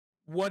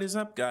What is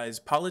up, guys?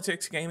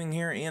 PoliticsGaming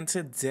here, and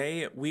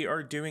today we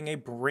are doing a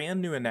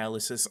brand new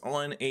analysis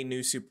on a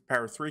new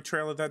SuperPower 3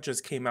 trailer that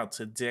just came out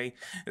today.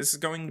 This is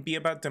going to be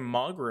about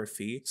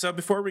demography. So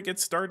before we get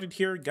started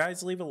here,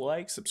 guys, leave a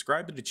like,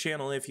 subscribe to the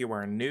channel if you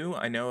are new.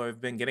 I know I've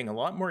been getting a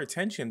lot more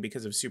attention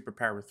because of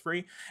SuperPower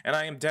 3, and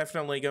I am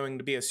definitely going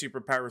to be a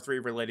SuperPower 3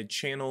 related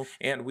channel,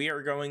 and we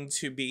are going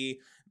to be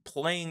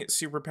playing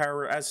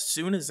SuperPower as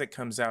soon as it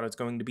comes out. It's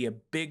going to be a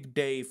big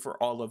day for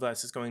all of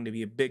us. It's going to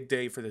be a big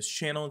day for this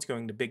channel. It's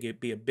going to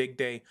be a big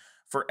day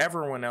for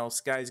everyone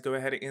else. Guys, go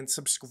ahead and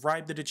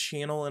subscribe to the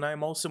channel, and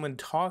I'm also in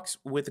talks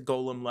with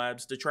Golem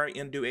Labs to try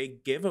and do a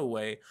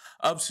giveaway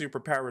of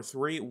SuperPower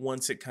 3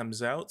 once it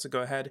comes out. So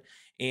go ahead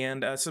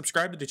and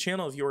subscribe to the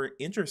channel if you're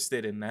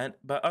interested in that.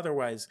 But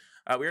otherwise,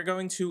 we are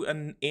going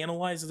to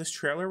analyze this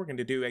trailer. We're going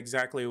to do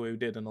exactly what we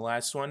did in the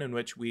last one, in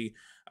which we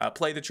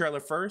play the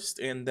trailer first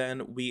and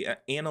then we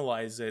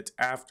analyze it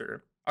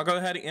after. I'll go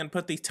ahead and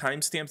put the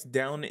timestamps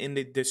down in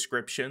the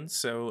description,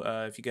 so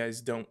if you guys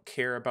don't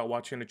care about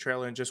watching the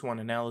trailer and just want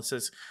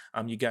analysis,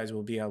 you guys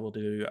will be able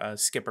to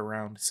skip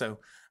around. So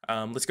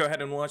let's go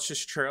ahead and watch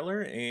this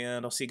trailer,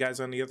 and I'll see you guys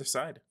on the other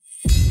side.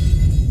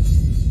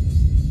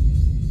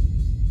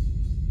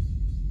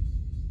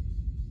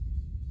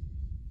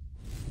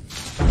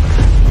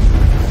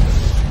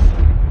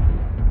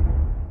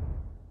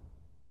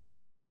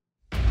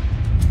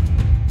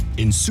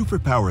 In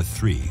SuperPower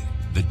 3,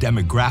 the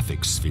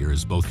demographic sphere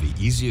is both the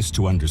easiest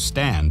to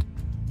understand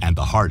and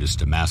the hardest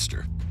to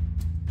master.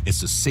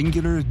 It's a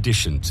singular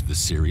addition to the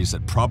series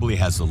that probably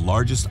has the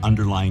largest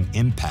underlying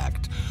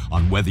impact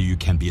on whether you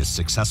can be a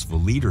successful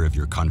leader of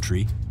your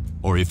country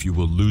or if you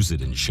will lose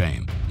it in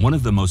shame. One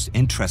of the most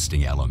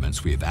interesting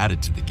elements we have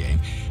added to the game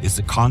is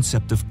the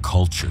concept of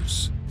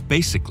cultures.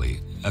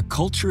 Basically, a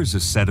culture is a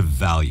set of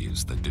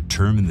values that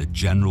determine the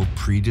general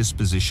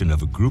predisposition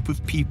of a group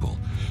of people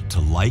to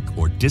like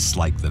or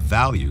dislike the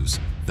values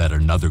that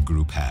another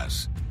group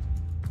has.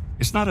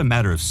 It's not a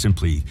matter of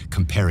simply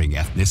comparing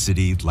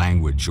ethnicity,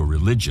 language, or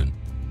religion,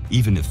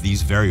 even if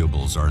these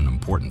variables are an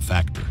important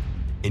factor.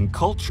 In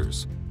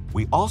cultures,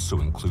 we also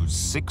include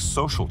 6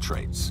 social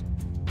traits.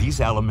 These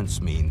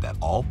elements mean that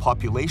all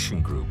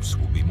population groups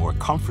will be more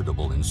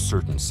comfortable in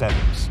certain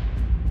settings.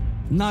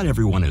 Not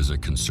everyone is a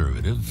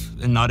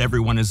conservative, and not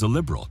everyone is a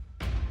liberal,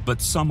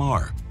 but some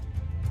are.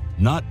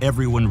 Not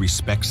everyone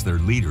respects their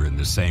leader in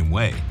the same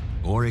way,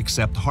 or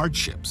accept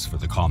hardships for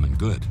the common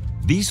good.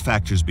 These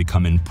factors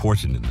become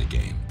important in the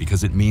game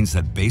because it means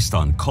that based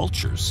on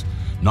cultures,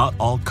 not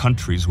all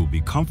countries will be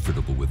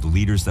comfortable with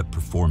leaders that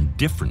perform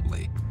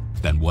differently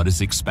than what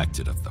is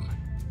expected of them.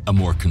 A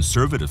more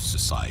conservative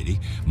society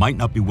might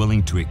not be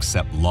willing to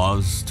accept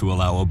laws to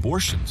allow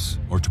abortions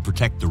or to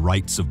protect the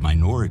rights of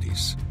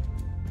minorities.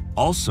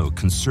 Also,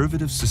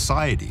 conservative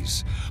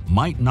societies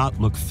might not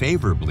look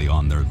favorably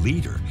on their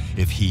leader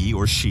if he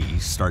or she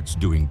starts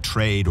doing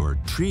trade or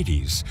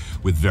treaties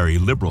with very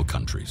liberal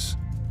countries.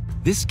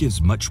 This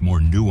gives much more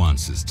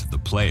nuances to the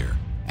player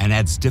and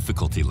adds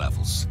difficulty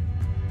levels.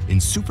 In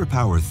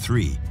SuperPower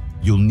 3,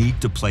 you'll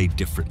need to play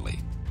differently,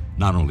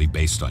 not only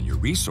based on your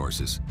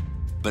resources,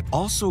 but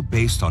also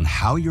based on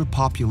how your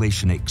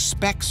population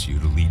expects you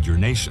to lead your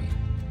nation.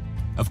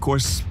 Of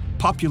course,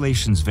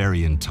 populations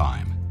vary in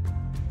time.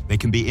 They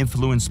can be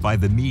influenced by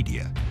the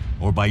media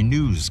or by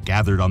news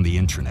gathered on the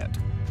internet.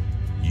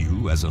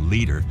 You, as a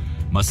leader,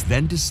 must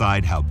then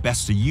decide how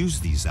best to use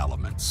these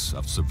elements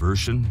of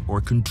subversion or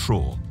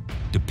control,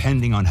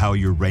 depending on how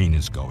your reign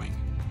is going.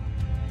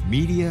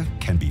 Media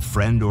can be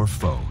friend or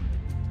foe,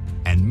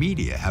 and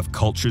media have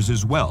cultures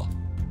as well,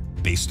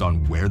 based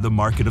on where the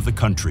market of the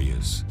country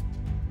is.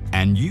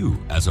 And you,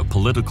 as a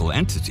political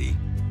entity,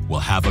 will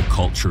have a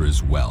culture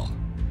as well.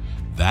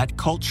 That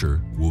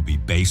culture will be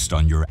based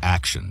on your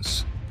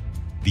actions.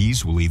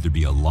 These will either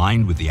be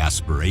aligned with the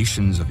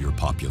aspirations of your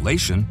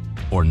population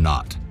or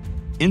not,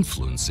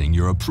 influencing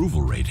your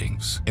approval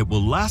ratings. It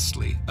will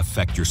lastly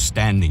affect your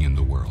standing in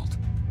the world,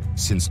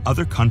 since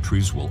other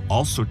countries will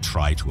also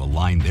try to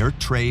align their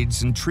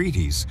trades and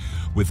treaties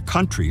with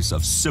countries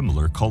of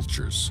similar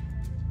cultures.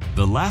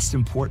 The last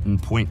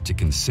important point to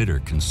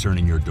consider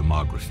concerning your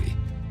demography.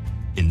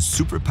 In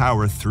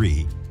SuperPower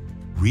 3,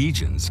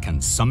 regions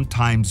can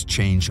sometimes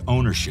change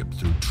ownership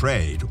through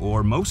trade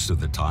or, most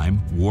of the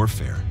time,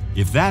 warfare.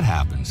 If that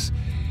happens,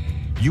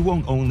 you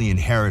won't only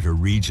inherit a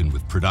region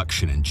with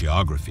production and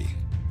geography.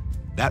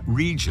 That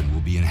region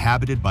will be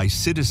inhabited by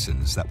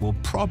citizens that will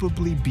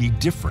probably be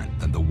different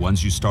than the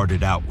ones you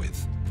started out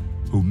with,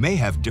 who may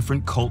have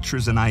different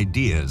cultures and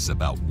ideas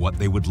about what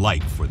they would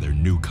like for their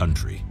new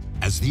country.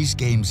 As these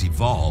games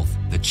evolve,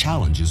 the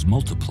challenges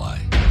multiply.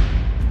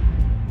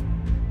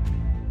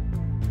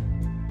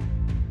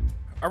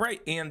 All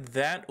right, and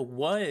that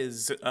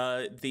was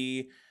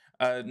the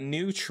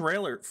new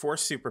trailer for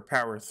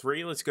SuperPower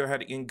 3. Let's go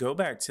ahead and go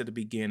back to the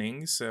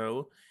beginning.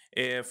 So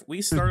if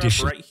we start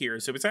up right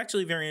here, so it's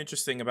actually very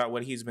interesting about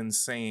what he's been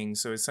saying.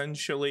 So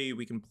essentially,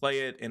 we can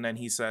play it, and then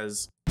he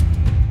says,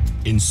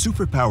 in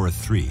SuperPower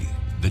 3,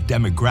 the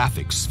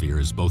demographic sphere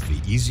is both the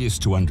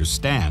easiest to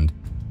understand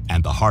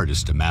and the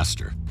hardest to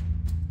master.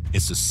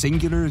 It's a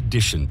singular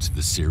addition to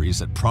the series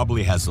that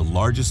probably has the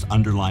largest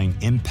underlying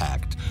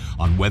impact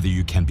on whether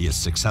you can be a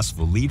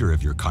successful leader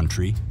of your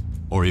country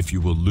or if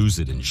you will lose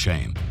it in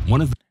shame.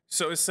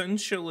 So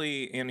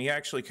essentially, and he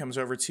actually comes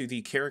over to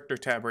the character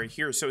tab right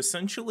here. So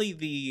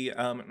essentially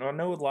I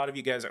know a lot of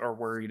you guys are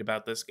worried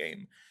about this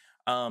game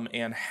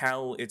and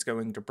how it's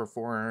going to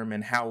perform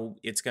and how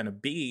it's going to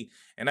be.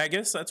 And I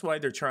guess that's why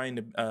they're trying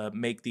to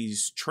make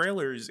these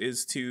trailers,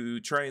 is to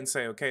try and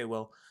say, okay,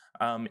 well,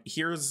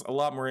 here's a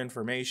lot more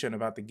information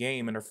about the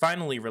game, and they're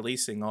finally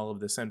releasing all of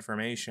this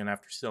information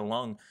after so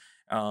long.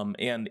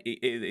 And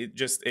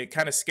it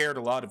kind of scared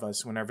a lot of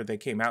us whenever they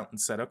came out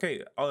and said,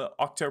 okay,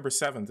 October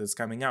 7th is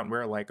coming out. And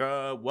we're like,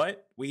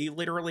 what? We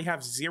literally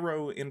have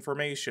zero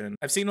information.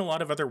 I've seen a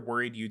lot of other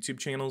worried YouTube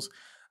channels.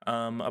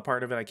 A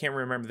part of it, I can't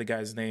remember the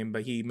guy's name,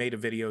 but he made a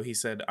video. He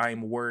said,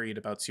 I'm worried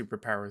about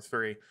SuperPower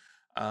 3.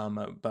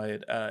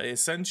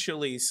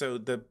 Essentially, so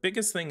the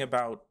biggest thing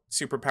about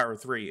SuperPower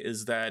 3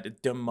 is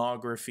that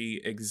demography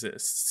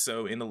exists.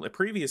 So in the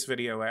previous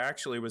video, I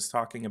actually was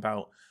talking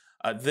about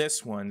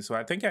this one. So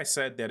I think I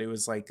said that it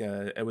was like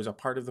it was a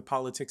part of the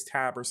politics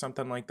tab or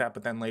something like that,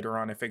 but then later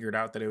on I figured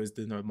out that it was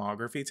the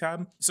demography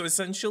tab. So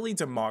essentially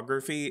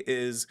demography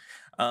is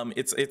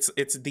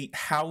it's the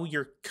how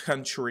your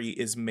country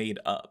is made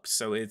up.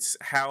 So it's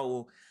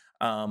how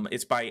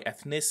it's by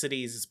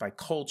ethnicities, it's by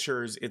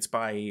cultures, it's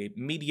by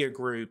media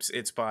groups,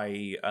 it's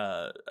by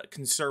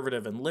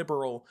conservative and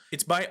liberal.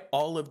 It's by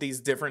all of these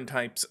different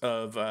types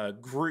of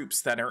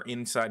groups that are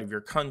inside of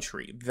your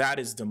country. That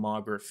is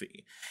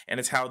demography. And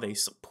it's how they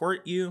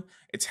support you,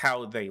 it's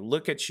how they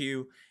look at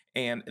you,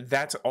 and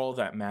that's all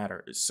that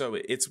matters. So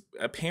it's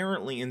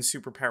apparently in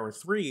SuperPower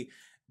 3,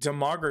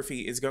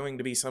 demography is going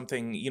to be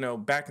something, you know,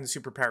 back in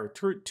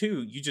SuperPower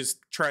 2, you just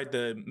tried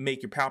to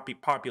make your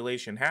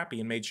population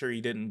happy and made sure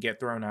you didn't get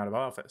thrown out of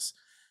office.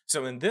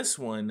 So in this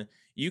one,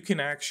 you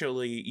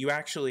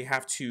actually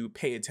have to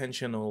pay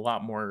attention to a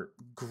lot more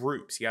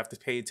groups. You have to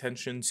pay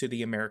attention to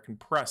the American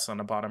press on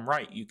the bottom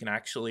right. You can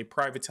actually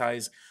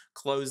privatize,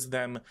 close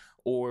them,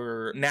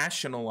 or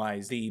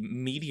nationalize the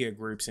media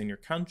groups in your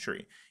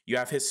country. You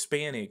have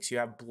Hispanics, you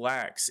have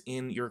blacks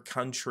in your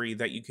country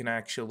that you can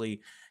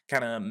actually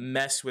kind of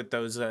mess with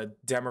those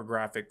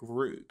demographic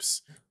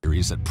groups.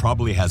 That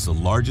probably has the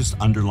largest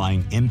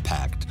underlying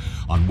impact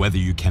on whether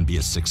you can be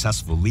a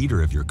successful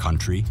leader of your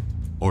country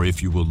or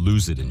if you will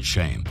lose it in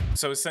shame.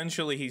 So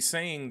essentially he's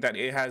saying that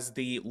it has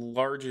the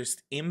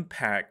largest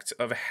impact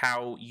of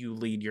how you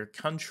lead your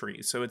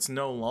country. So it's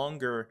no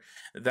longer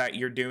that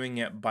you're doing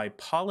it by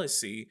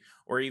policy,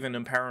 or even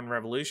in Power and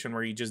Revolution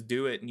where you just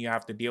do it and you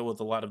have to deal with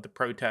a lot of the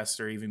protests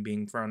or even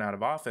being thrown out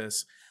of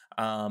office.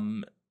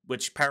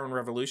 Which Power and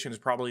Revolution is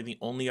probably the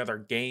only other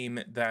game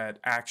that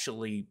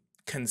actually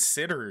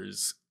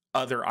considers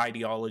other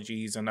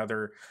ideologies and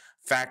other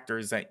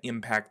factors that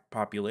impact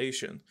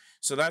population.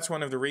 So that's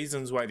one of the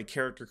reasons why the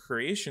character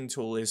creation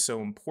tool is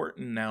so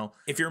important now.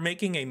 If you're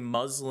making a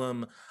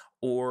Muslim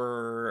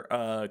or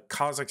a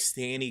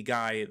Kazakhstani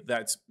guy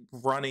that's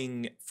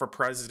running for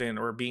president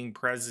or being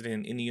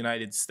president in the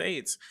United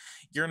States,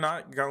 you're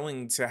not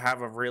going to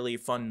have a really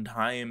fun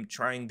time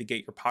trying to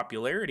get your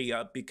popularity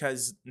up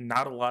because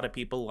not a lot of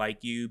people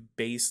like you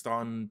based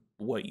on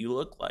what you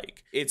look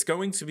like. It's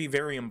going to be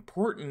very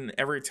important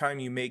every time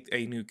you make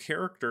a new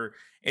character.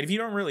 And if you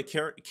don't really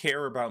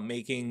care about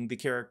making the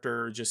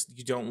character, just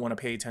you don't want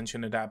to pay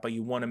attention to that, but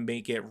you want to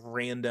make it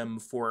random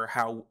for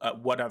how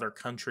what other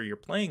country you're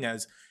playing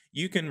as,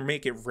 you can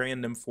make it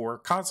random for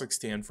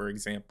Kazakhstan, for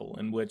example,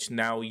 in which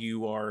now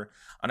you are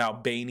an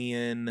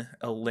Albanian,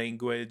 a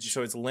language.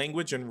 So it's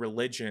language and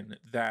religion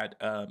that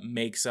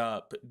makes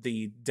up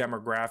the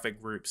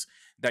demographic groups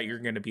that you're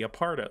going to be a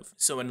part of.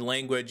 So in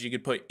language, you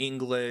could put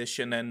English,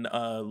 and then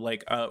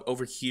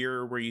over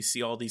here where you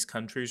see all these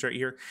countries right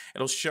here,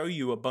 it'll show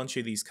you a bunch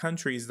of these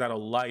countries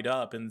that'll light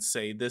up and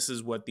say this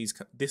is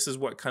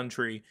what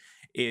country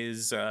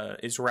is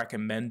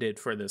recommended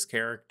for this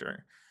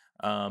character.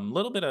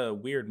 Little bit of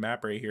weird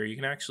map right here. You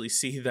can actually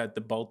see that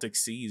the Baltic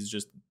Sea is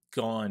just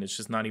gone. It's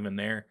just not even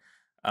there.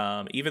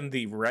 Even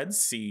the Red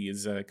Sea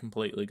is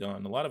completely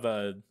gone. A lot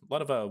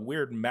of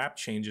weird map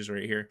changes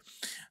right here.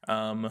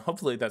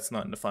 Hopefully that's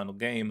not in the final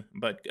game.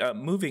 But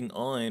moving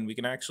on, we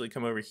can actually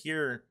come over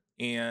here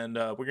and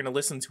we're going to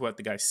listen to what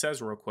the guy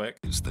says real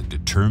quick. That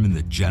determine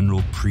the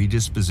general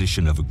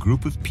predisposition of a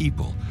group of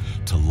people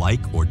to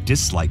like or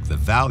dislike the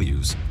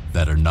values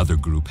that another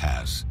group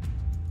has.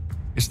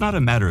 It's not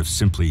a matter of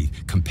simply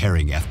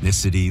comparing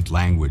ethnicity,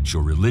 language,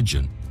 or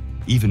religion,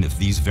 even if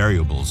these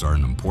variables are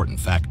an important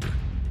factor.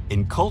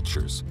 In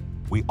cultures,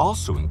 we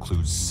also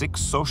include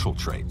 6 social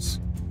traits.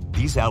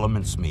 These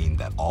elements mean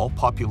that all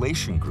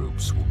population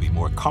groups will be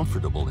more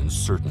comfortable in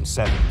certain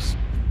settings.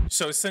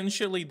 So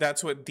essentially,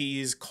 that's what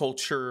these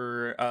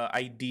culture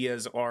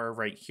ideas are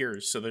right here.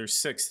 So there's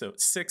 6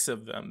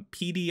 of them.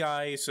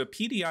 PDI. So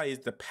PDI is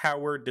the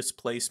Power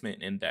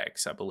Displacement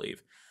Index, I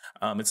believe.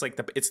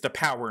 It's the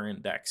power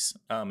index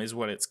is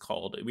what it's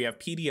called. We have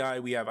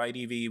PDI, we have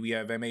IDV, we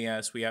have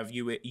MAS, we have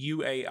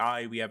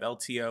UAI, we have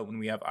LTO, and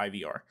we have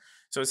IVR.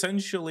 So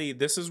essentially,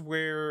 this is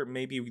where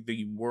maybe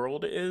the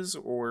world is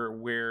or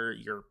where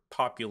your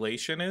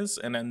population is,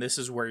 and then this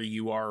is where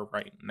you are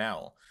right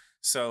now.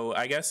 So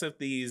I guess if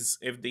these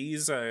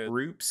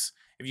groups,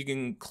 if you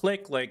can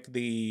click like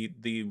the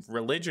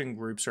religion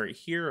groups right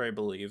here, I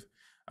believe.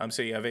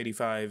 So you have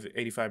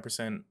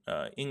 85%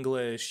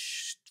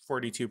 English,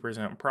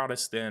 42%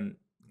 Protestant,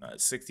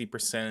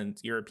 60%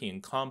 European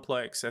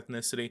complex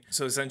ethnicity.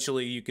 So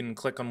essentially, you can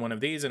click on one of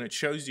these, and it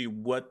shows you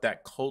what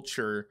that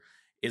culture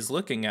is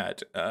looking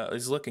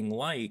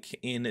like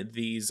in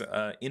these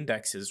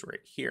indexes right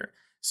here.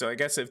 So I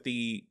guess if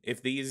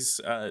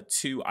these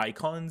two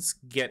icons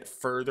get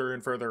further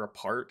and further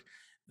apart,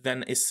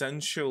 then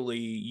essentially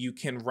you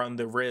can run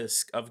the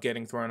risk of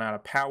getting thrown out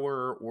of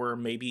power, or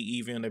maybe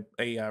even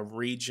a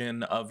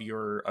region of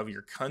your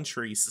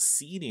country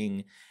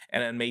seceding,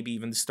 and then maybe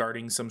even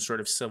starting some sort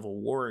of civil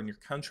war in your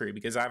country.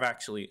 Because I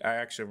actually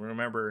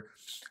remember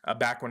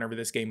back whenever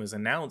this game was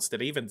announced,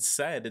 it even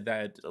said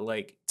that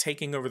like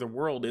taking over the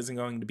world isn't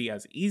going to be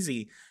as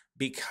easy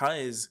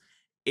because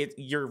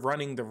you're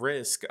running the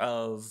risk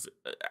of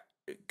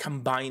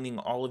combining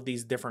all of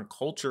these different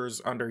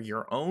cultures under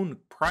your own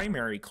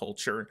primary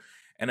culture,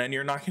 and then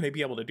you're not going to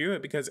be able to do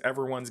it because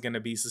everyone's going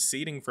to be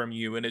seceding from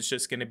you, and it's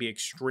just going to be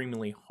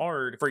extremely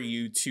hard for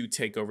you to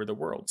take over the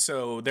world.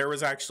 So there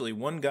was actually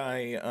one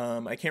guy,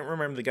 I can't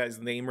remember the guy's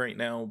name right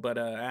now, but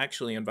I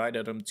actually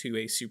invited him to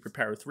a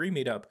SuperPower 3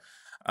 meetup.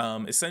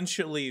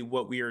 Essentially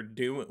what we are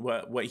doing,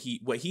 what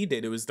he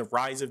did, it was the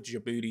Rise of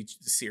Djibouti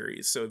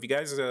series. So if you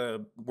guys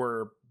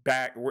were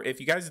back,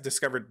 if you guys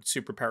discovered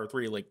SuperPower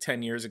 3 like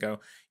 10 years ago,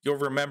 you'll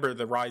remember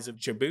the Rise of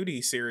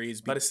Djibouti series.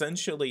 But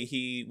essentially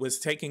he was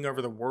taking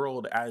over the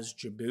world as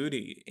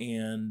Djibouti,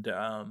 and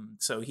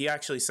so he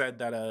actually said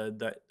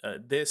that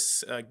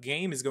this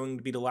game is going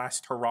to be the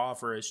last hurrah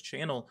for his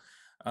channel.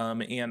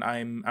 And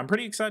I'm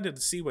pretty excited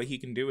to see what he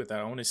can do with that.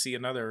 I want to see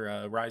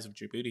another Rise of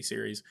Djibouti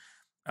series.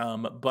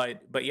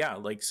 But yeah,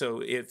 like, so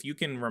if you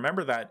can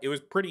remember that, it was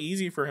pretty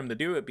easy for him to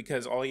do it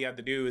because all he had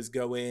to do is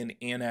go in,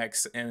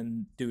 annex,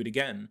 and do it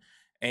again,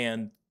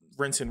 and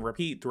rinse and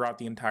repeat throughout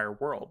the entire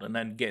world, and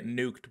then get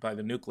nuked by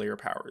the nuclear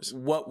powers.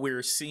 What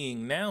we're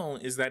seeing now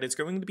is that it's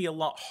going to be a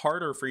lot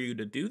harder for you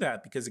to do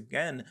that because,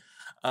 again,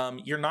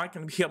 you're not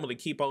going to be able to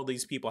keep all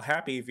these people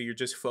happy if you're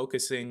just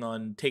focusing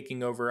on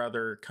taking over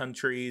other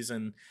countries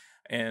and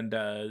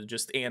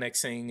just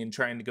annexing and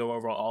trying to go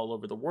over all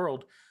over the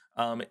world.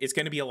 It's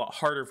going to be a lot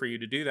harder for you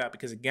to do that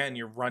because, again,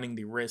 you're running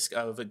the risk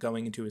of it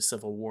going into a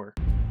civil war.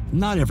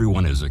 Not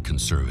everyone is a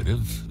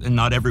conservative, and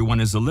not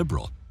everyone is a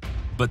liberal,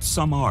 but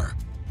some are.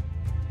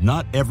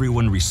 Not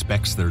everyone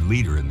respects their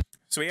leader.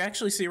 So we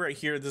actually see right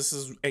here, this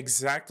is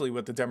exactly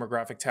what the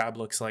demographic tab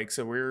looks like.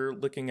 So we're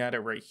looking at it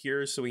right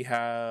here. So we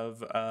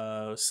have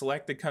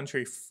selected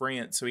country,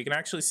 France. So we can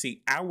actually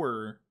see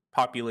our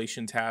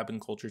population tab and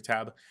culture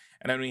tab.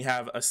 And then we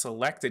have a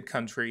selected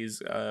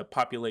country's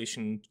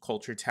population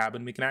culture tab,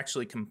 and we can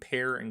actually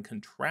compare and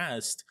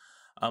contrast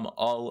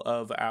all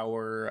of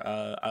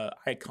our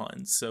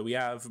icons. So we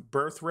have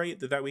birth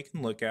rate that we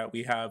can look at.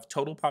 We have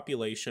total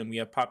population. We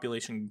have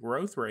population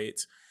growth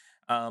rates.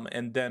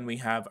 And then we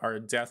have our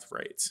death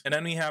rates. And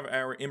then we have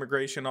our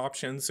immigration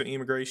options. So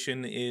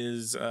immigration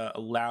is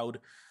allowed.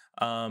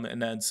 And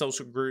then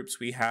social groups,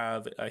 we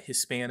have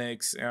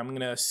Hispanics. And I'm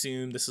going to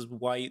assume this is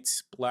white,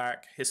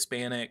 black,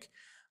 Hispanic.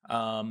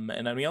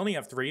 And then we only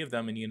have 3 of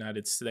them in the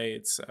United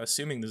States,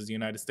 assuming this is the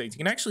United States. You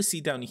can actually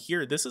see down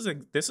here, this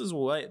is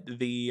what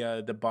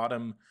the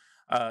bottom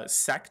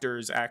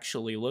sectors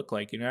actually look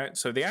like. You know,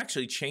 so they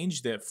actually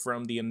changed it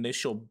from the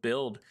initial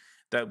build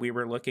that we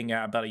were looking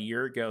at about a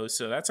year ago.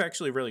 So that's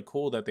actually really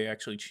cool that they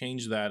actually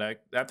changed that.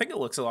 I think it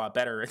looks a lot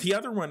better. The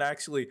other one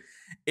actually,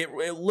 it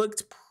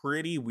looked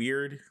pretty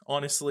weird,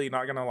 honestly,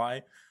 not gonna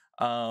lie.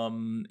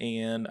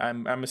 And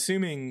I'm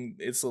assuming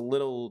it's a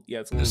little, yeah,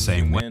 it's a little The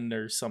same way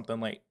or something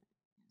like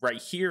right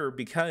here,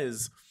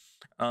 because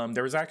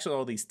there was actually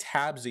all these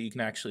tabs that you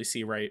can actually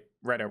see right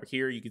over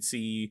here. You could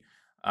see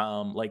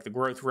like the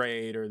growth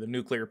rate or the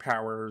nuclear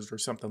powers or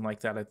something like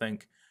that, I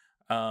think.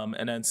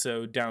 And then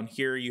so down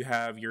here you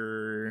have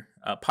your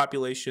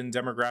population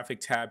demographic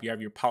tab, you have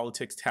your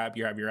politics tab,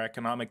 you have your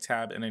economic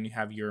tab, and then you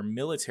have your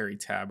military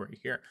tab right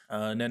here.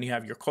 And then you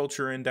have your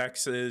culture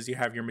indexes, you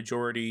have your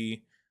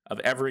majority of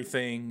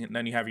everything, and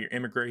then you have your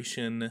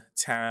immigration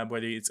tab,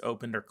 whether it's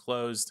opened or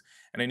closed.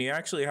 And then you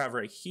actually have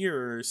right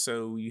here,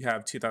 so you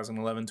have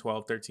 2011,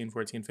 12, 13,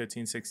 14,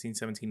 15, 16,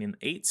 17, and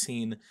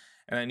 18.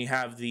 And then you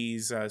have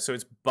these, so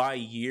it's by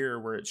year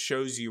where it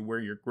shows you where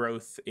your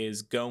growth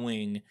is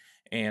going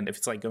and if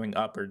it's like going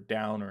up or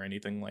down or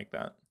anything like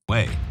that.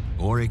 way,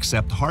 or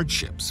accept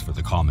hardships for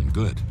the common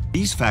good.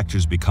 These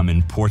factors become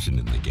important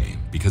in the game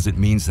because it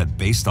means that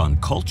based on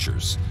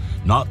cultures,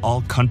 not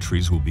all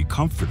countries will be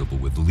comfortable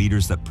with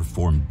leaders that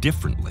perform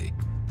differently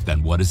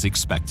than what is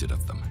expected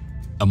of them.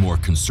 A more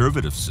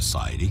conservative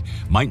society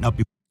might not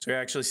be. So you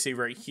actually see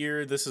right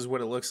here, this is what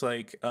it looks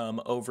like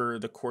over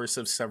the course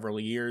of several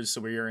years.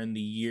 So we are in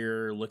the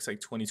year, looks like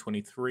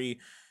 2023,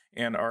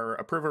 and our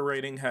approval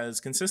rating has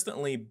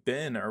consistently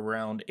been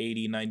around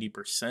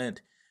 80-90%.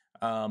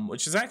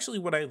 which is actually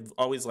what I've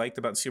always liked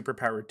about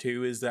Superpower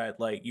 2 is that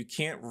like you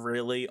can't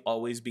really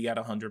always be at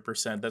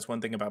 100%. That's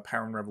one thing about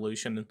Power and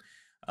Revolution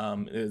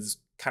is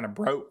kind of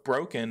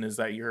broken is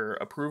that your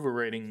approval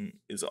rating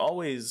is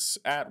always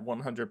at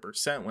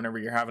 100% whenever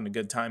you're having a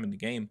good time in the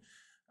game.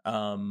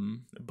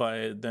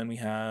 But then we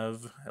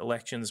have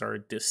elections are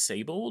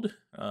disabled.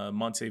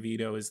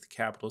 Montevideo is the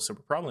capital, so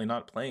we're probably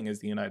not playing as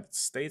the United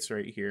States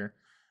right here.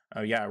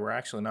 Oh yeah, we're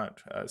actually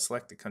not.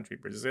 Select the country,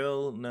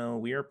 Brazil. No,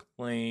 we are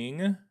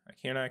playing. I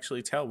can't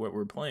actually tell what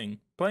we're playing.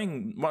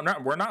 Well,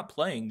 we're not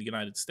playing the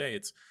United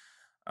States.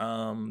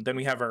 Then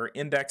we have our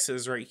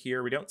indexes right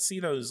here. We don't see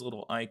those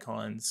little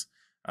icons.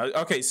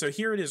 Okay, so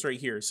here it is right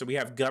here. So we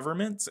have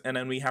government, and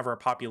then we have our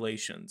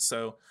population.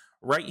 So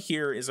right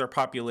here is our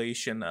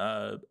population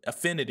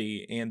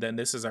affinity, and then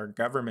this is our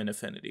government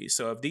affinity.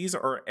 So if these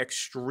are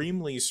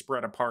extremely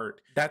spread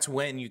apart, that's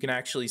when you can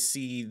actually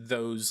see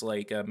those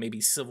like maybe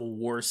civil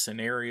war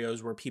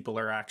scenarios where people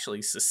are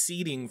actually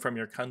seceding from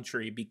your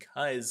country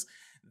because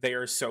they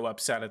are so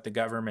upset at the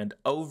government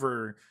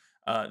over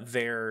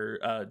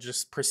their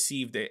just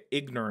perceived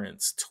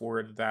ignorance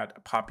toward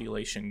that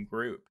population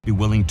group. Be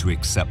willing to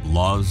accept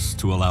laws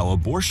to allow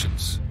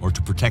abortions or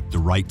to protect the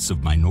rights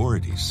of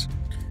minorities.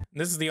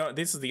 This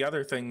is the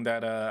other thing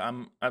that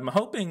I'm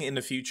hoping in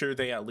the future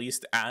they at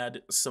least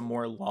add some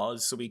more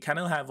laws. So we kind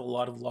of have a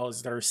lot of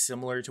laws that are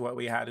similar to what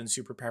we had in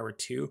Superpower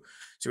 2.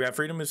 So we have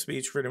freedom of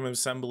speech, freedom of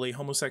assembly,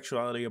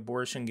 homosexuality,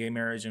 abortion, gay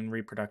marriage, and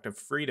reproductive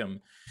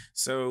freedom.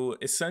 So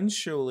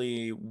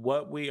essentially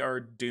what we are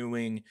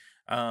doing,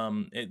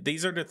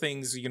 these are the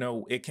things, you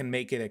know, it can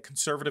make it a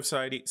conservative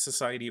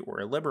society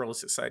or a liberal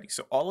society.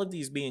 So all of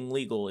these being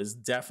legal is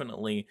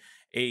definitely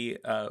a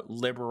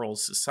liberal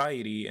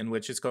society in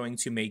which it's going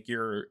to make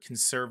your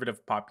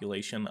conservative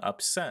population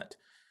upset.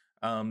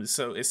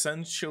 So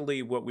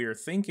essentially what we are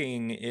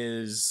thinking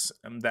is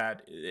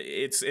that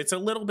it's a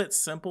little bit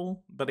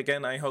simple, but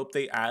again, I hope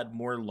they add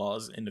more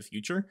laws in the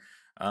future.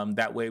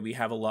 That way we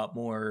have a lot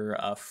more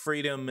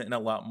freedom and a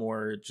lot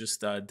more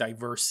just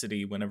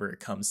diversity whenever it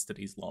comes to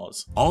these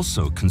laws.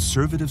 Also,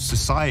 conservative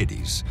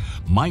societies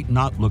might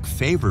not look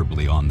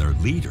favorably on their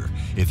leader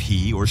if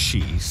he or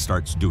she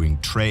starts doing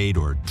trade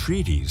or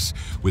treaties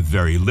with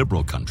very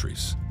liberal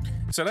countries.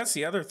 So that's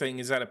the other thing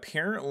is that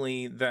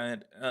apparently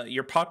that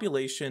your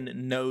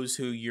population knows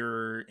who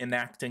you're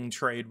enacting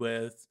trade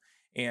with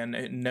and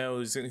it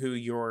knows who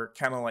you're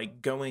kind of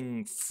like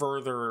going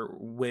further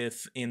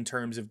with in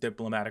terms of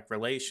diplomatic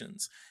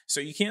relations. So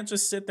you can't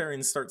just sit there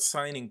and start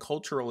signing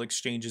cultural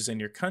exchanges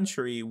in your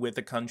country with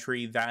a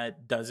country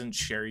that doesn't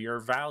share your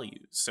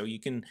values. So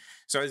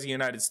as the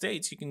United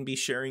States, you can be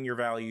sharing your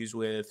values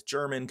with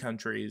German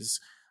countries,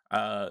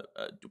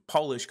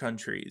 Polish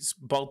countries,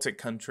 Baltic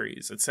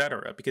countries,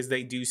 etc., because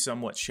they do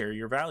somewhat share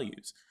your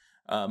values.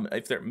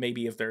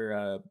 If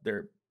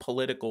their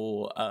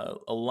political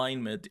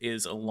alignment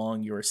is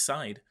along your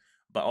side,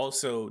 but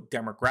also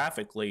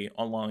demographically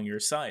along your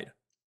side.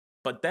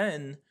 But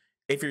then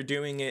if you're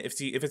doing it,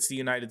 if it's the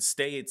United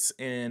States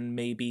and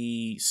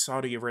maybe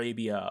Saudi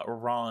Arabia,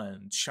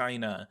 Iran,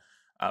 China,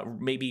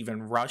 maybe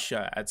even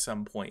Russia at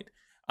some point,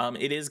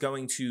 it is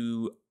going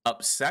to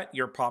upset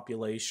your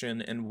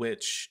population in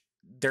which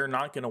they're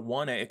not going to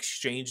want to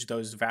exchange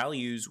those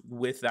values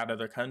with that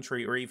other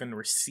country or even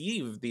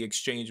receive the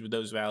exchange with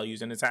those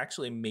values. And it's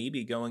actually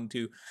maybe going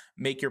to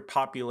make your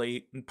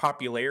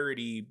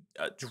popularity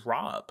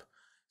drop.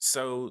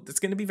 So it's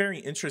going to be very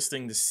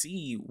interesting to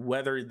see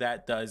whether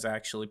that does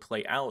actually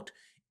play out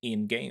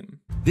in game.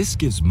 This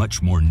gives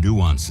much more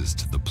nuances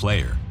to the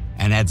player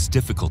and adds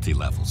difficulty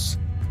levels.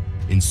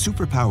 In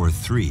Superpower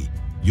 3,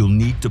 you'll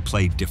need to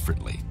play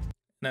differently.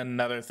 And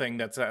another thing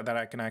that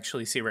I can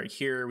actually see right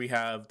here, we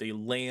have the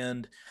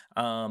land.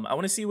 I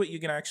want to see what you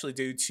can actually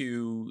do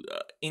to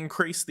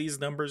increase these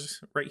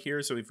numbers right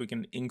here. So if we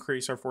can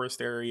increase our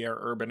forest area, or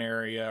urban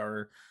area,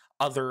 or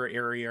other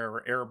area,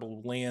 or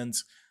arable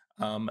lands,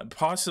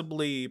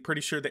 possibly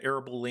pretty sure the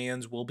arable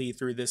lands will be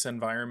through this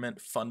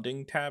environment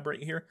funding tab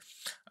right here.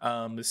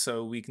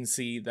 So we can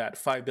see that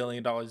 $5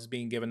 billion is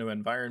being given to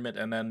environment.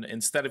 And then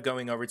instead of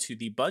going over to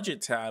the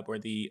budget tab or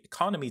the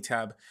economy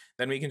tab,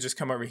 then we can just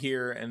come over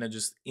here and then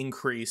just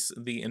increase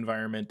the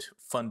environment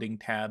funding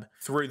tab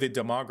through the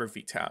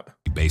demography tab.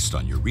 Based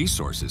on your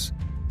resources,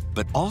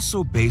 but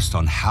also based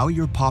on how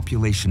your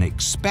population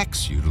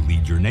expects you to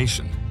lead your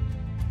nation.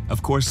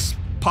 Of course,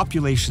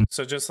 population.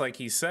 So just like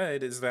he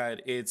said, is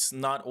that it's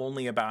not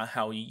only about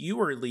how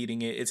you are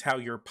leading it, it's how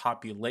your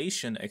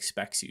population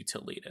expects you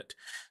to lead it.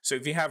 So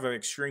if you have an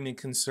extremely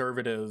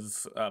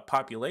conservative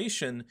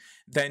population,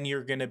 then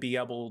you're going to be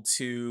able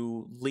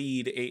to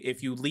lead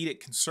if you lead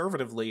it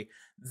conservatively,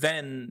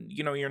 then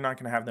you're not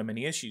going to have that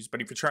many issues.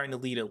 But if you're trying to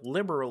lead it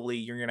liberally,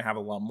 you're going to have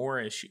a lot more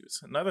issues.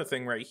 Another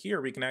thing right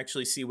here, we can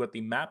actually see what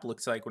the map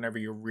looks like whenever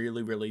you're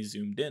really, really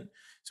zoomed in.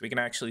 So we can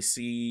actually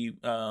see,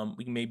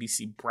 we can maybe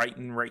see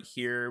Brighton right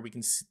here. We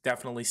can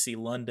definitely see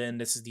London.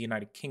 This is the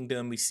United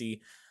Kingdom. We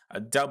see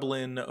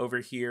Dublin over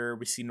here.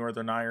 We see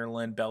Northern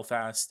Ireland,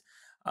 Belfast.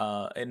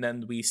 And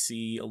then we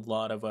see a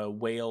lot of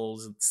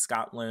Wales and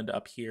Scotland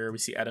up here. We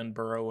see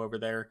Edinburgh over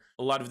there.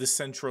 A lot of the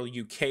central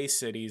UK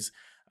cities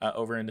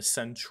over in the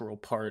central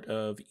part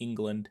of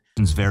England.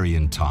 Vary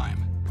in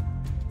time.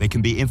 They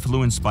can be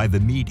influenced by the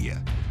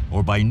media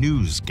or by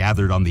news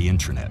gathered on the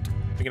internet.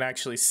 We can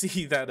actually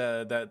see that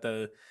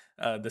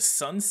the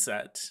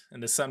sunset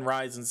and the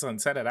sunrise and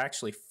sunset, it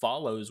actually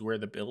follows where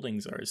the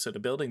buildings are. So the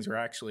buildings are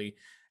actually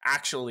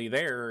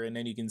there, and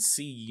then you can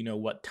see, you know,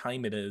 what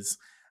time it is,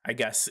 I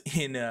guess,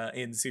 in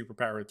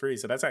SuperPower 3.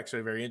 So that's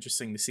actually very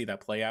interesting to see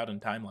that play out in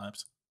time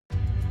lapse.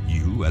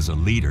 You, as a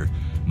leader,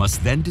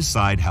 must then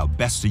decide how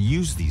best to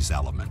use these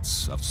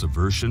elements of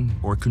subversion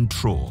or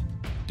control.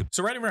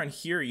 So right around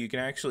here, you can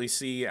actually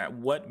see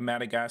what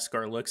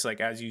Madagascar looks like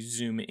as you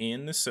zoom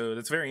in. So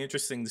that's very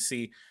interesting to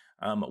see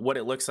what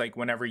it looks like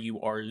whenever you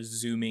are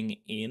zooming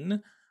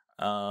in.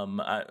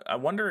 I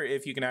wonder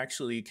if you can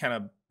actually kind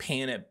of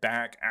pan it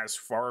back as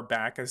far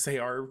back as they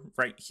are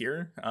right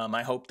here.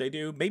 I hope they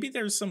do. Maybe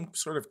there's some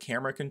sort of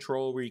camera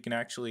control where you can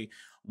actually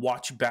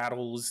watch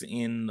battles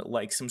in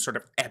like some sort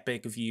of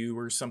epic view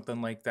or something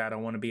like that. I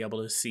want to be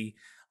able to see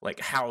like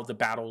how the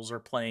battles are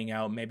playing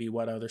out, maybe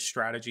what other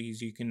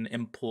strategies you can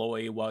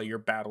employ while you're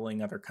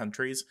battling other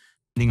countries.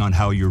 Depending on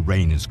how your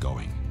reign is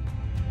going.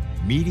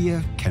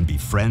 Media can be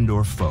friend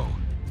or foe,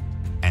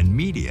 and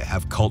media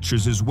have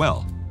cultures as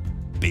well,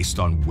 based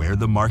on where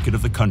the market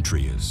of the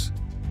country is.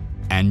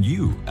 And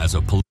you, as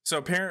a So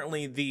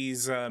apparently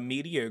these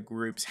media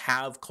groups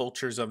have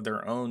cultures of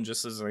their own,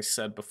 just as I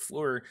said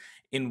before,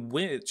 in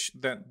which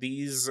that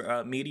these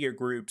media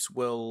groups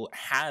will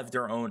have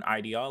their own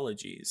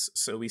ideologies.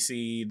 So we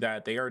see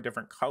that they are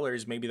different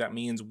colors. Maybe that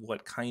means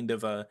what kind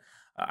of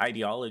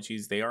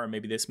ideologies they are.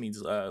 Maybe this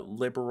means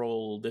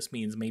liberal, this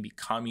means maybe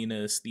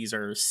communist, these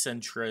are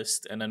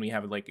centrist, and then we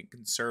have like a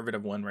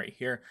conservative one right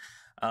here.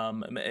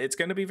 It's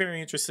going to be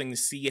very interesting to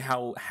see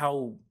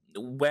how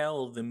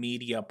well the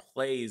media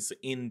plays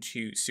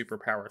into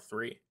SuperPower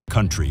 3.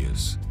 Country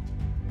is.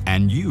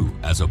 And you,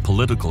 as a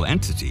political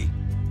entity,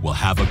 will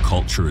have a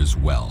culture as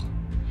well.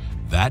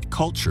 That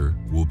culture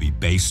will be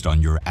based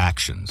on your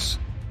actions.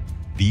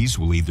 These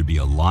will either be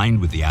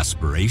aligned with the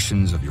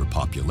aspirations of your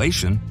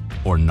population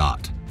or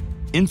not,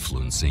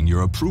 influencing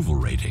your approval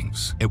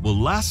ratings. It will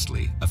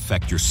lastly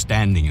affect your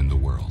standing in the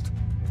world,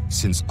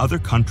 since other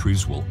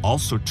countries will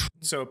also...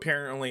 So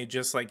apparently,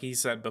 just like he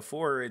said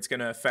before, it's going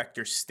to affect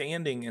your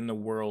standing in the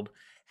world,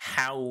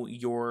 how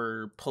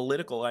your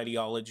political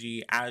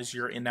ideology, as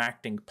you're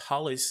enacting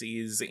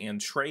policies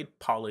and trade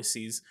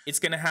policies, it's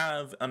going to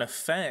have an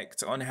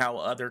effect on how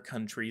other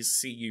countries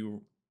see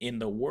you in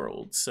the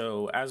world.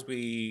 So as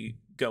we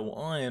go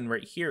on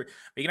right here,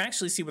 we can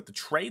actually see what the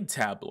trade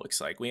tab looks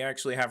like. We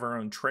actually have our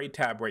own trade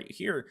tab right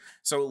here.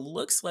 So it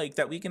looks like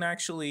that we can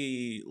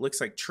actually,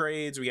 looks like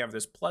trades, we have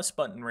this plus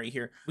button right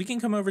here. We can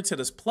come over to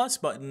this plus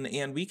button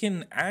and we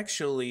can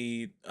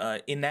actually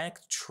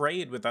enact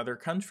trade with other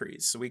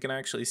countries. So we can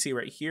actually see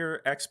right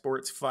here,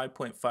 exports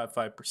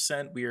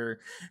 5.55%. We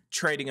are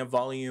trading a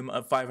volume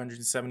of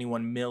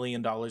 $571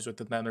 million with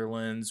the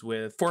Netherlands,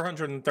 with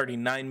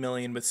 $439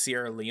 million with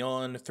Sierra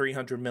Leone,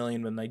 $300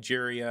 million with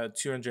Nigeria,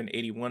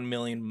 $281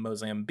 million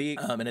Mozambique,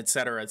 and et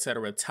cetera,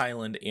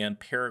 Thailand and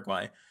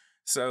Paraguay.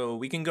 So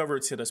we can go over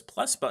to this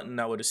plus button,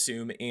 I would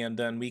assume, and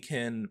then we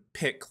can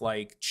pick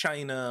like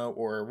China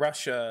or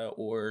Russia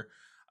or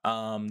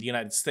the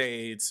United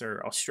States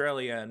or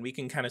Australia, and we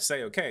can kind of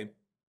say, okay,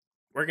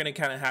 we're going to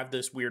kind of have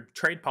this weird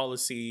trade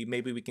policy.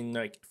 Maybe we can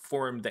like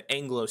form the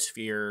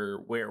Anglosphere,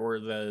 or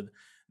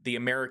the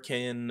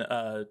American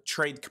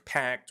trade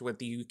pact with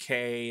the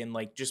UK, and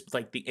like just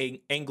like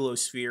the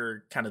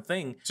Anglosphere kind of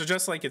thing. So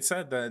just like it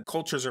said, the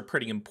cultures are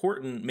pretty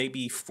important.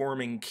 Maybe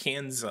forming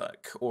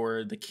Kanzuk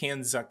or the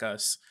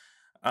Kanzukas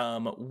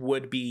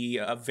would be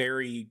a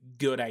very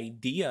good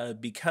idea,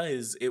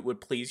 because it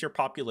would please your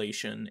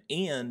population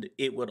and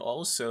it would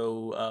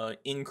also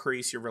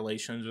increase your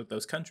relations with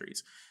those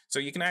countries. So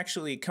you can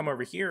actually come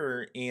over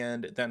here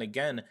and then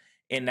again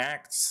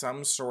enact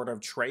some sort of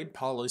trade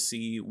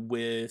policy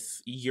with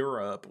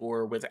Europe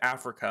or with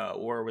Africa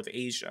or with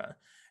Asia.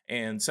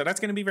 And so that's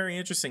going to be very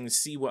interesting to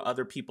see what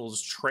other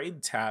people's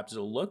trade tabs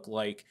will look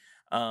like,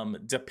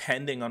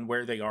 depending on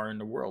where they are in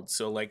the world.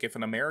 So like if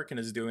an American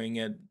is doing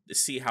it,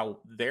 see how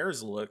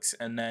theirs looks.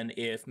 And then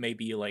if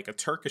maybe like a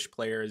Turkish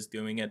player is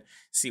doing it,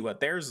 see what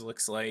theirs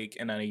looks like.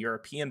 And then a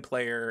European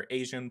player,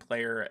 Asian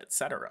player,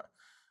 etc.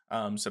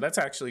 So that's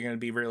actually going to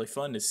be really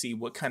fun to see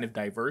what kind of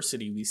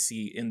diversity we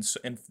see in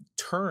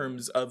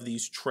terms of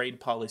these trade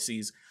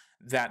policies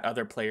that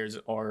other players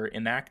are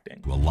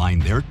enacting. To align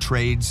their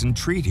trades and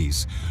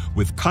treaties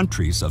with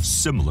countries of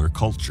similar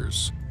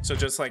cultures. So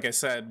just like I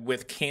said,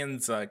 with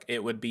Kanzuk,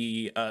 it would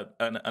be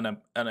an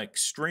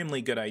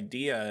extremely good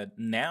idea,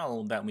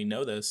 now that we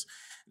know this,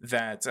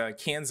 that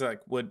Kanzuk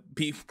would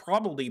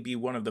probably be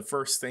one of the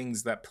first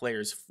things that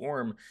players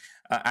form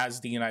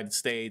as the United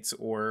States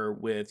or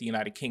with the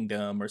United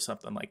Kingdom or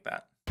something like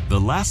that. The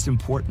last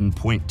important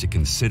point to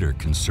consider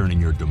concerning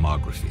your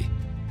demography.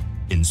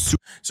 In So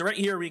right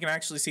here, we can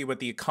actually see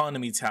what the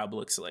economy tab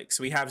looks like.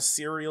 So we have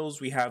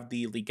cereals, we have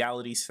the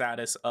legality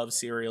status of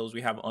cereals, we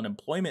have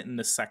unemployment in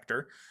this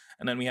sector,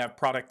 and then we have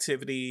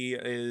productivity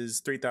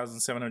is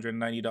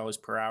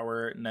 $3,790 per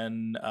hour, and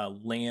then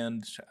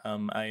land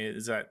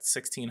is at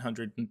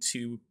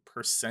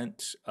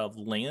 1,602% of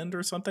land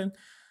or something.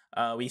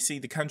 We see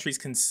the country's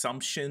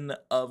consumption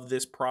of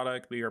this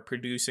product. We are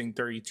producing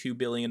 $32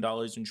 billion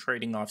and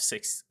trading off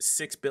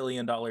 $6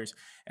 billion. And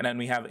then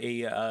we have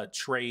a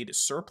trade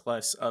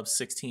surplus of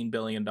 $16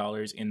 billion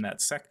in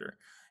that sector.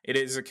 It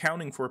is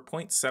accounting for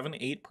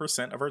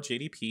 0.78% of our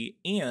GDP,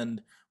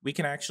 and we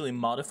can actually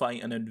modify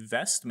an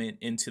investment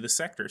into the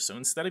sector. So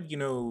instead of,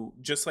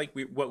 just like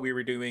what we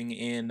were doing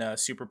in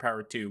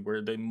SuperPower 2,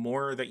 where the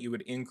more that you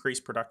would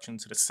increase production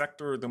to the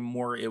sector, the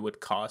more it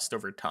would cost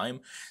over time.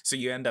 So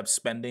you end up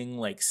spending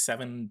like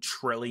 $7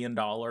 trillion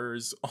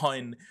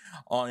on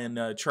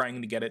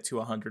trying to get it to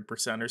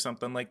 100% or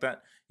something like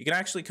that. You can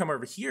actually come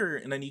over here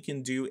and then you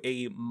can do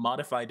a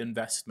modified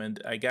investment.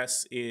 I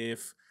guess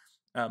if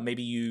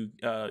maybe you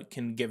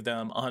can give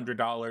them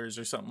 $100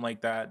 or something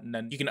like that, and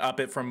then you can up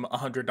it from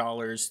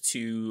 $100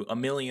 to $1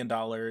 million,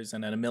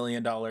 and then $1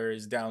 million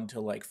down to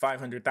like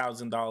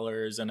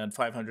 $500,000, and then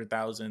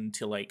 $500,000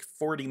 to like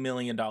 $40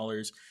 million,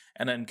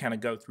 and then kind of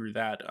go through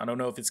that. I don't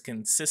know if it's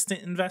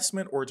consistent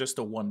investment or just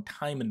a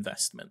one-time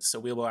investment. So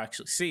we will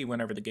actually see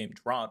whenever the game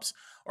drops,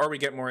 or we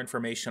get more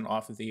information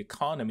off of the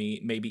economy,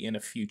 maybe in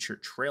a future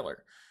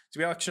trailer. So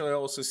we actually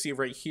also see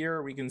right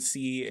here, we can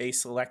see a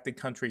selected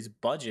country's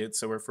budget.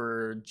 So we're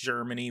for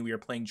Germany, we are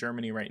playing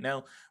Germany right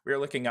now. We are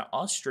looking at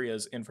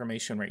Austria's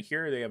information right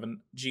here. They have a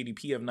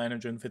GDP of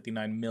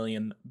 $959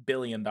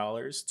 billion,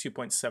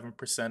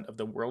 2.7% of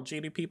the world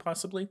GDP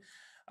possibly.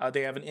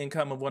 They have an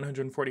income of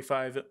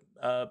 $145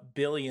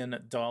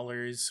 billion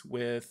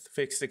with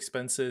fixed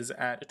expenses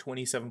at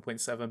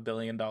 $27.7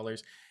 billion.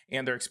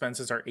 And their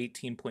expenses are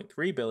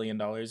 $18.3 billion,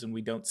 and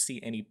we don't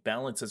see any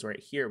balances right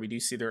here. We do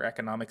see their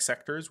economic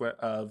sectors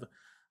of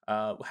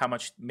how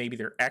much maybe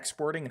they're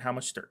exporting and how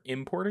much they're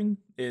importing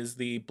is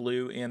the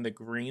blue and the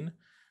green.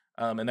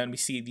 And then we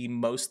see the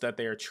most that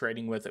they are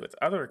trading with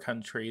other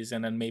countries,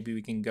 and then maybe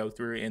we can go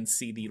through and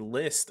see the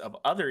list of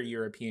other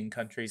European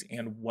countries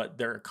and what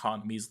their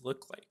economies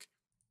look like.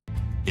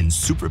 In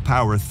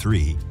SuperPower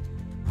 3,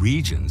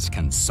 regions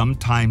can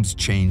sometimes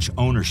change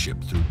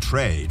ownership through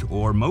trade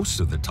or, most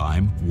of the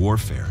time,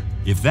 warfare.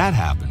 If that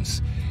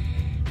happens,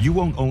 you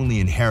won't only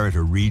inherit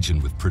a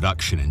region with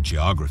production and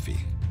geography.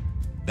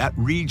 That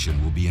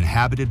region will be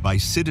inhabited by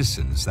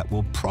citizens that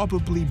will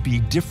probably be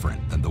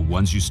different than the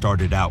ones you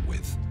started out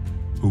with,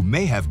 who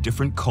may have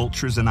different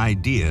cultures and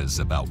ideas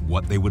about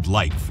what they would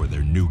like for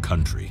their new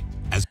country.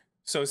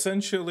 So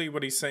essentially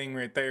what he's saying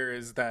right there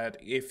is that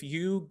if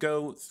you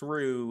go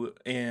through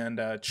and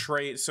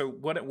trade, so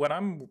what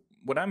I'm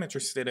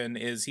interested in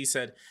is, he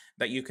said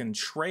that you can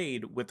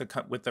trade with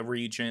the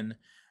region,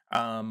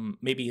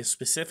 maybe a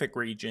specific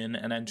region,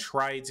 and then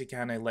try to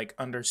kind of like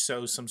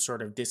undersow some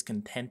sort of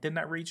discontent in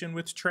that region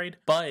with trade.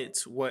 But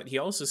what he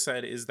also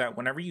said is that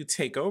whenever you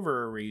take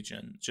over a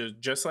region,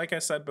 just like I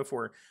said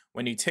before,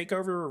 when you take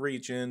over a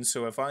region,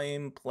 so if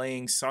I'm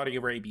playing Saudi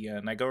Arabia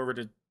and I go over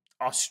to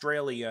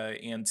Australia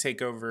and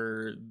take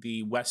over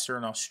the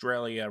Western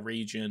Australia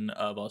region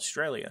of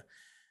Australia,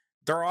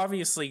 they're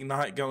obviously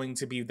not going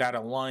to be that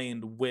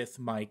aligned with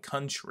my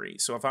country.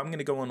 So if I'm going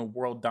to go on a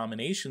world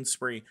domination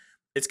spree,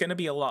 it's going to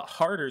be a lot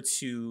harder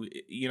to,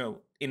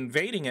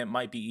 invading it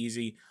might be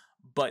easy,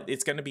 but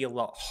it's going to be a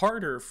lot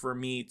harder for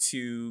me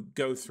to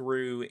go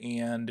through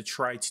and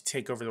try to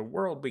take over the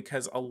world,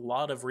 because a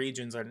lot of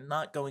regions are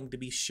not going to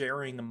be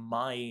sharing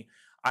my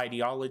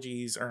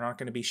ideologies, are not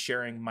going to be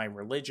sharing my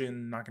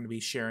religion, not going to be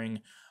sharing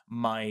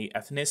my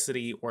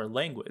ethnicity or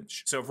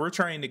language. So if we're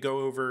trying to go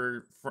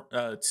over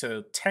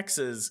to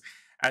Texas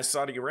as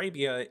Saudi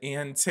Arabia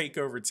and take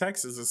over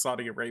Texas as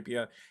Saudi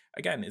Arabia,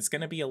 again, it's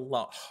going to be a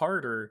lot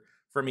harder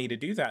for me to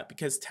do that,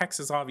 because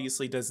Texas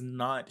obviously does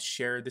not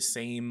share the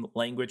same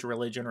language,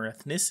 religion, or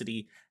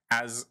ethnicity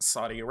as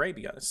Saudi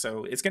Arabia.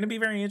 So it's going to be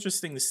very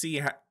interesting to see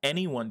how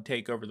anyone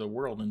take over the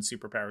world in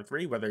SuperPower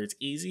 3, whether it's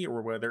easy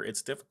or whether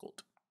it's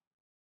difficult.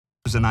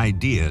 And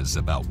ideas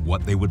about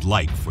what they would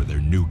like for their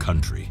new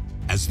country.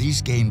 As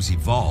these games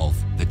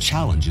evolve, the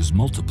challenges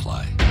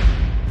multiply.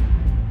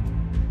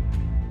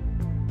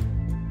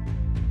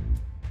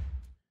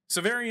 So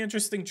very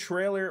interesting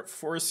trailer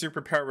for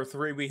SuperPower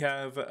 3. We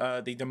have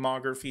the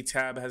demography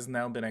tab has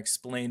now been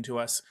explained to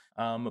us.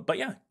 But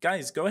yeah,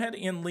 guys, go ahead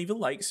and leave a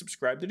like,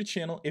 subscribe to the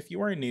channel if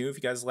you are new. If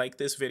you guys like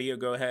this video,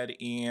 go ahead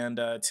and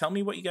tell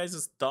me what you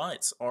guys'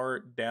 thoughts are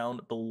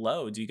down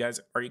below.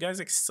 Are you guys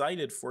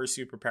excited for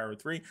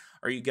SuperPower 3?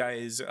 Are you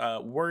guys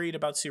worried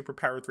about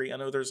SuperPower 3? I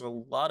know there's a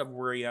lot of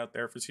worry out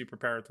there for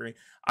SuperPower 3.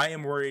 I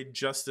am worried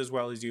just as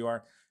well as you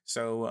are.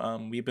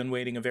 So we've been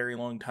waiting a very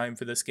long time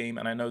for this game,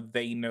 and I know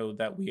they know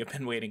that we have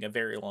been waiting a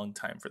very long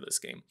time for this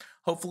game.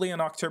 Hopefully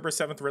an October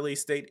 7th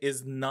release date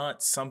is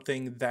not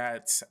something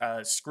that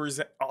screws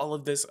all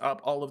of this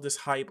up, all of this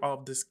hype, all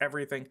of this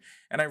everything.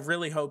 And I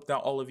really hope that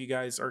all of you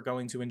guys are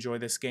going to enjoy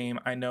this game.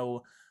 I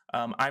know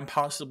I'm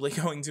possibly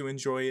going to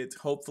enjoy it.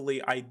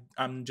 Hopefully,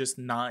 I'm just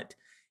not,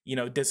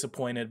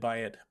 disappointed by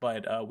it.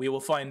 But we will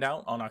find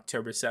out on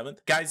October 7th.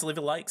 Guys, leave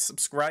a like,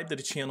 subscribe to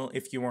the channel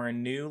if you are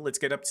new. Let's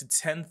get up to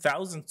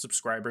 10,000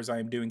 subscribers. I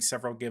am doing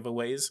several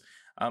giveaways.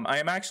 I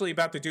am actually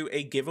about to do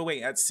a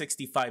giveaway at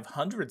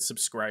 6,500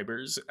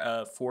 subscribers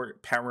for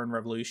Power and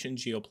Revolution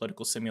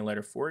Geopolitical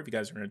Simulator 4, if you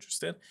guys are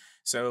interested.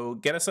 So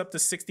get us up to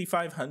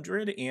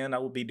 6,500, and I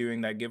will be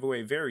doing that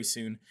giveaway very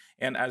soon.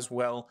 And as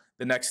well,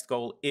 the next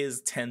goal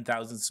is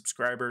 10,000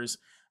 subscribers.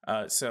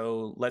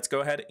 So let's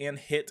go ahead and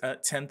hit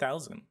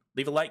 10,000.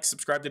 Leave a like,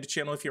 subscribe to the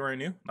channel if you are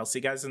new. I'll see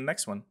you guys in the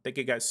next one. Thank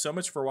you guys so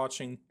much for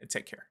watching, and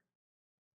take care.